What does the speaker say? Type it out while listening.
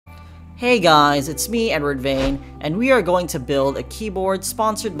Hey guys, it's me, Edward, and we are going to build a keyboard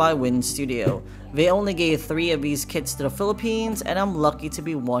sponsored by Wind Studio. They only gave 3 of these kits to the Philippines, and I'm lucky to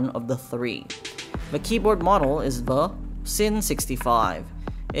be one of the 3. The keyboard model is the Sin65.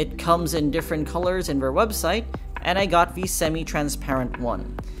 It comes in different colors in their website, and I got the semi-transparent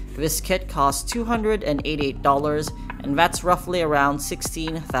one. This kit costs $288, and that's roughly around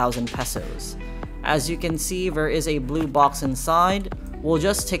 16,000 pesos. As you can see, there is a blue box inside. We'll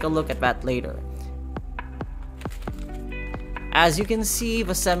just take a look at that later. As you can see,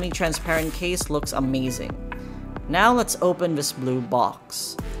 the semi-transparent case looks amazing. Now let's open this blue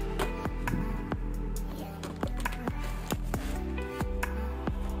box.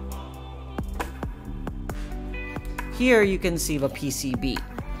 Here you can see the PCB.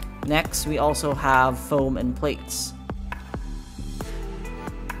 Next, we also have foam and plates.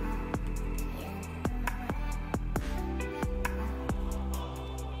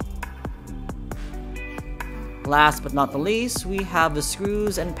 Last but not the least, we have the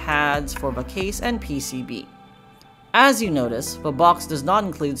screws and pads for the case and PCB. As you notice, the box does not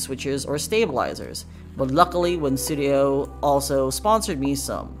include switches or stabilizers, but luckily Wind Studio also sponsored me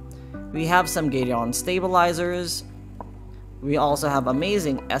some. We have some Gateon stabilizers. We also have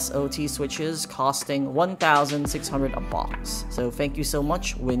amazing SOT switches costing 1,600 a box. So thank you so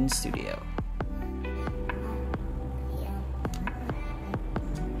much, Wind Studio.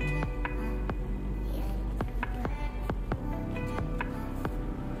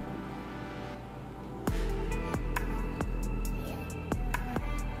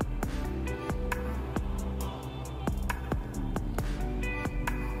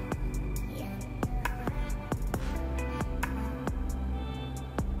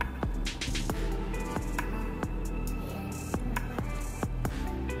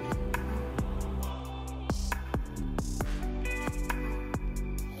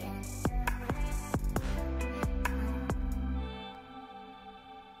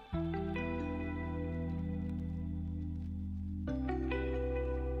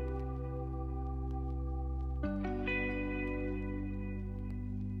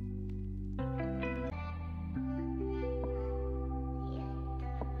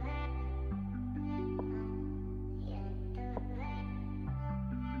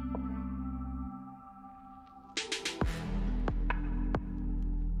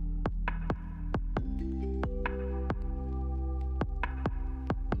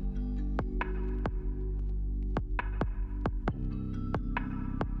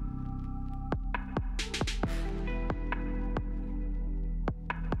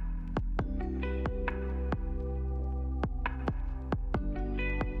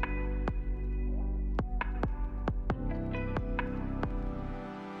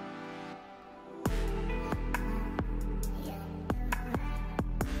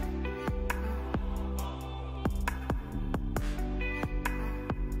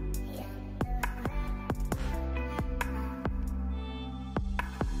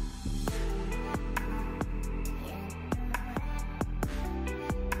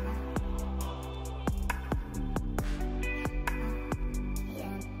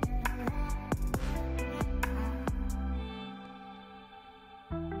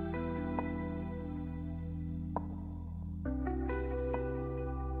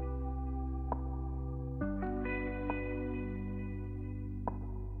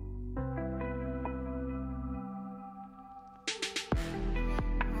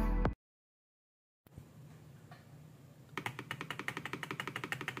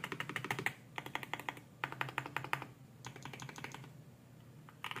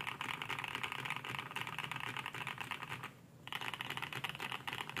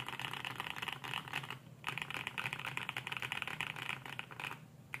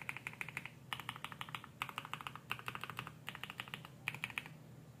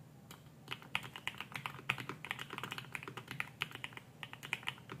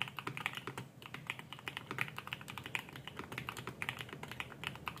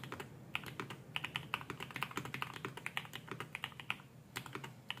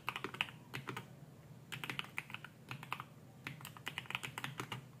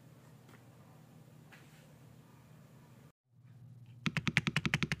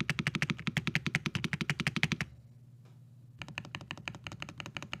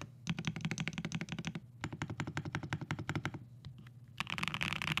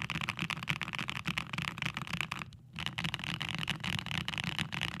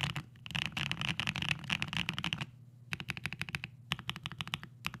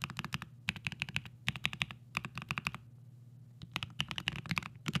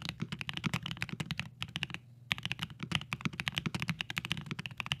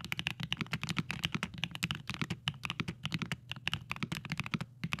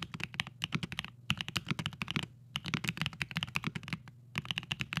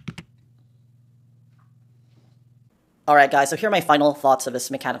 Alright guys, so here are my final thoughts of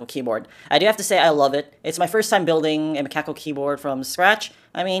this mechanical keyboard. I do have to say I love it. It's my first time building a mechanical keyboard from scratch.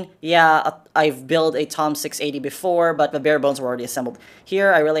 I mean, yeah, I've built a Tom 680 before, but the bare bones were already assembled.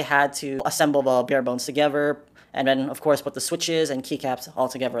 Here, I really had to assemble the bare bones together, and then, of course, put the switches and keycaps all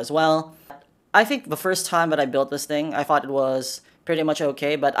together as well. I think the first time that I built this thing, I thought it was pretty much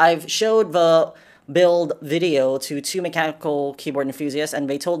okay, but I've showed the build video to 2 mechanical keyboard enthusiasts, and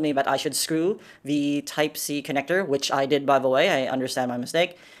they told me that I should screw the Type-C connector, which I did, by the way. I understand my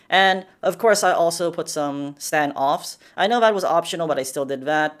mistake. And of course, I also put some stand-offs. I know that was optional, but I still did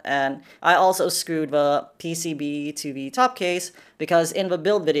that. And I also screwed the PCB to the top case, because in the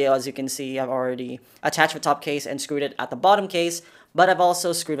build video, as you can see, I've already attached the top case and screwed it at the bottom case, but I've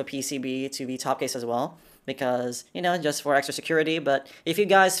also screwed the PCB to the top case as well, because, you know, just for extra security. But if you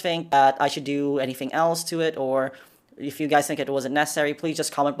guys think that I should do anything else to it, or if you guys think it wasn't necessary, please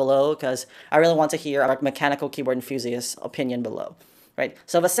just comment below, because I really want to hear our mechanical keyboard enthusiast's opinion below. Right,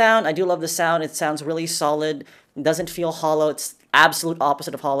 so the sound, I do love the sound. It sounds really solid. It doesn't feel hollow. It's absolute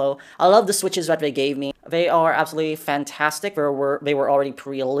opposite of hollow. I love the switches that they gave me. They are absolutely fantastic. They were already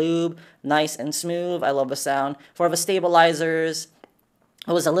pre-lubed, nice and smooth. I love the sound. For the stabilizers,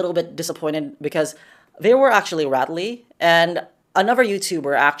 I was a little bit disappointed because they were actually rattly, and another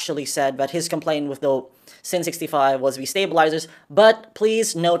YouTuber actually said that his complaint with the Sin65 was the stabilizers, but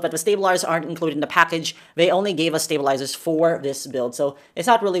please note that the stabilizers aren't included in the package. They only gave us stabilizers for this build, so it's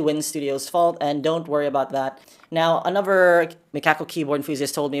not really Wind Studio's fault, and don't worry about that. Now, another mechanical keyboard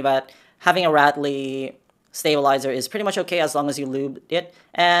enthusiast told me that having a rattly stabilizer is pretty much okay as long as you lube it,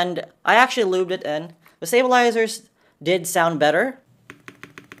 and I actually lubed it, and the stabilizers did sound better.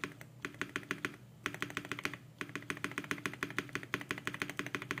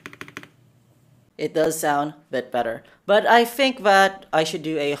 It does sound a bit better. But I think that I should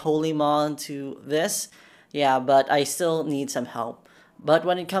do a holy mod to this. Yeah, but I still need some help. But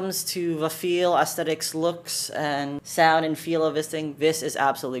when it comes to the feel, aesthetics, looks, and sound and feel of this thing, this is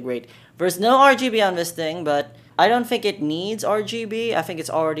absolutely great. There's no RGB on this thing, but I don't think it needs RGB. I think it's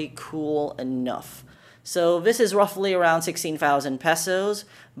already cool enough. So this is roughly around 16,000 pesos.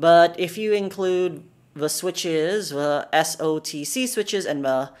 But if you include the switches, the SOTC switches, and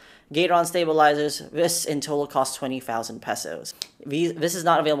the Gate-on stabilizers, this in total costs 20,000 pesos. This is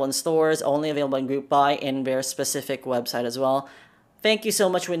not available in stores, only available in group buy in their specific website as well. Thank you so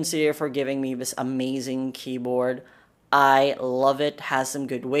much, Wind Studio, for giving me this amazing keyboard. I love it, has some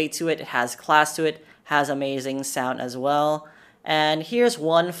good weight to it, it has class to it, has amazing sound as well. And here's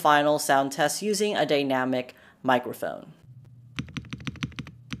one final sound test using a dynamic microphone.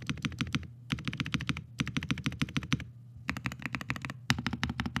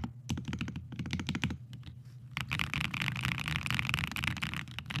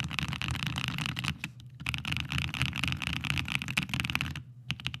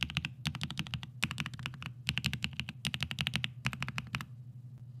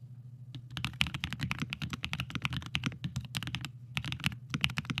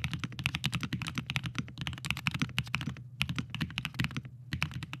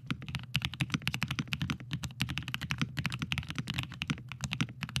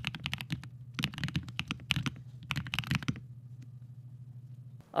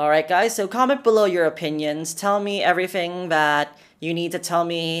 Alright guys, so comment below your opinions. Tell me everything that you need to tell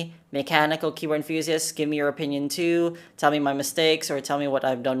me. Mechanical keyboard enthusiasts, give me your opinion too. Tell me my mistakes or tell me what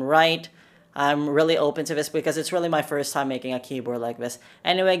I've done right. I'm really open to this because it's really my first time making a keyboard like this.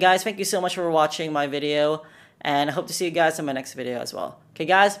 Anyway guys, thank you so much for watching my video, and I hope to see you guys in my next video as well. Okay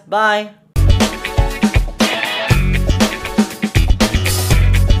guys, bye!